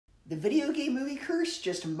the video game movie curse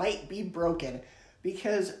just might be broken.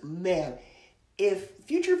 Because, man, if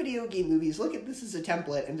future video game movies look at this as a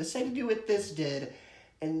template and decide to do what this did,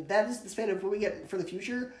 and that is the span of what we get for the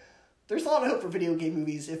future, there's a lot of hope for video game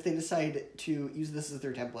movies if they decide to use this as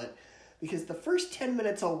their template. Because the first 10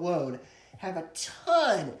 minutes alone have a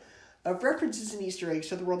ton of references and Easter eggs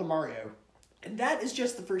to the world of Mario. And that is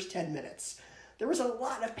just the first 10 minutes. There was a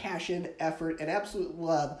lot of passion, effort, and absolute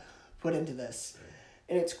love put into this.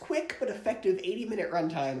 In its quick but effective 80-minute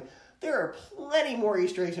runtime, there are plenty more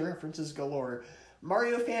Easter eggs and references galore.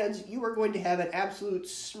 Mario fans, you are going to have an absolute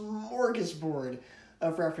smorgasbord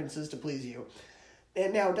of references to please you.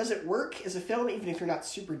 And now, does it work as a film even if you're not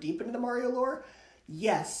super deep into the Mario lore?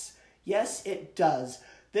 Yes. Yes, it does.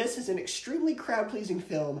 This is an extremely crowd-pleasing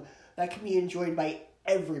film that can be enjoyed by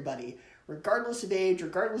everybody, regardless of age,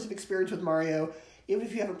 regardless of experience with Mario, even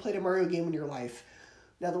if you haven't played a Mario game in your life.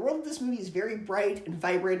 Now, the world of this movie is very bright and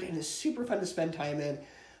vibrant and is super fun to spend time in.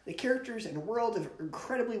 The characters and world are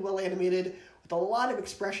incredibly well animated with a lot of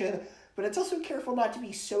expression, but it's also careful not to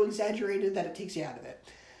be so exaggerated that it takes you out of it.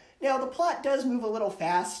 Now, the plot does move a little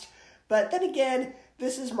fast, but then again,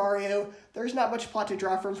 this is Mario. There's not much plot to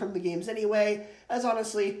draw from the games anyway, as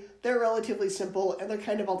honestly, they're relatively simple and they're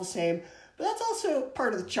kind of all the same, but that's also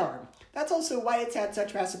part of the charm. That's also why it's had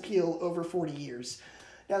such mass appeal over 40 years.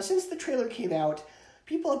 Now, since the trailer came out,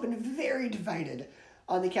 people have been very divided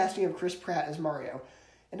on the casting of Chris Pratt as Mario.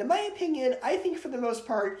 And in my opinion, I think for the most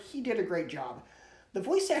part, he did a great job. The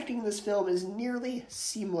voice acting in this film is nearly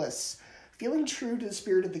seamless, feeling true to the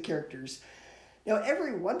spirit of the characters. Now,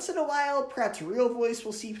 every once in a while, Pratt's real voice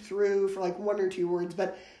will seep through for like one or two words,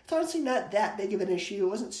 but it's honestly not that big of an issue. It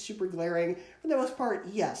wasn't super glaring. For the most part,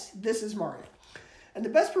 yes, this is Mario. And the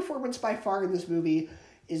best performance by far in this movie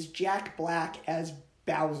is Jack Black as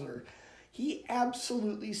Bowser. He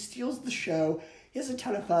absolutely steals the show. He has a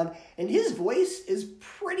ton of fun, and his voice is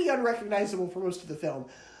pretty unrecognizable for most of the film.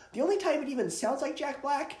 The only time it even sounds like Jack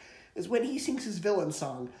Black is when he sings his villain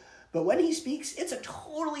song. But when he speaks, it's a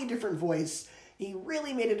totally different voice. He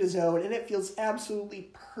really made it his own, and it feels absolutely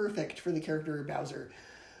perfect for the character of Bowser.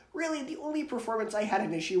 Really, the only performance I had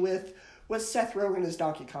an issue with was Seth Rogen as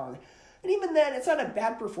Donkey Kong. And even then, it's not a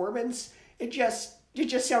bad performance. It just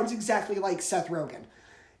sounds exactly like Seth Rogen.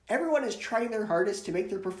 Everyone is trying their hardest to make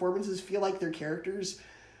their performances feel like their characters,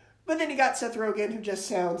 but then you got Seth Rogen, who just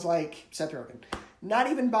sounds like Seth Rogen,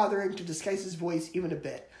 not even bothering to disguise his voice even a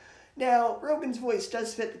bit. Now, Rogen's voice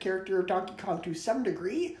does fit the character of Donkey Kong to some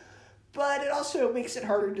degree, but it also makes it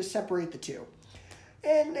harder to separate the two.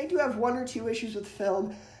 And I do have one or two issues with the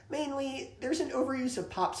film. Mainly, there's an overuse of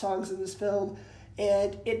pop songs in this film,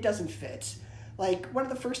 and it doesn't fit. Like, one of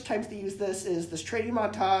the first times they use this is this training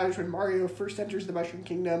montage when Mario first enters the Mushroom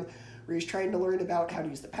Kingdom, where he's trying to learn about how to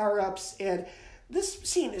use the power-ups, and this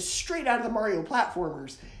scene is straight out of the Mario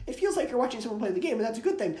platformers. It feels like you're watching someone play the game, and that's a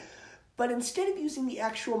good thing. But instead of using the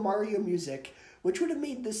actual Mario music, which would have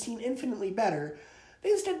made this scene infinitely better, they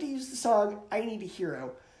instead use the song I Need a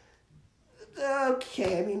Hero.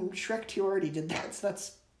 Okay, I mean, Shrek 2 already did that, so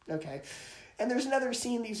that's okay. And there's another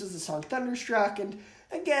scene that uses the song Thunderstruck, and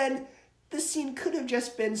again, this scene could have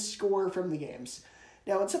just been score from the games.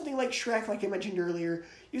 Now, in something like Shrek, like I mentioned earlier,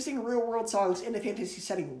 using real-world songs in a fantasy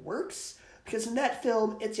setting works, because in that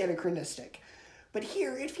film, it's anachronistic. But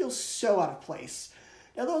here, it feels so out of place.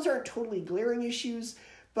 Now, those aren't totally glaring issues,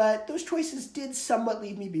 but those choices did somewhat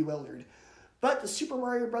leave me bewildered. But the Super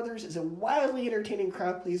Mario Bros. Is a wildly entertaining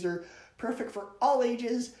crowd pleaser, perfect for all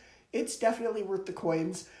ages. It's definitely worth the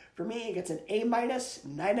coins. For me, it gets an A-,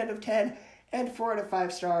 9 out of 10, and 4 out of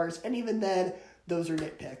 5 stars, and even then, those are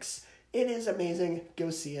nitpicks. It is amazing. Go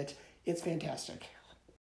see it. It's fantastic.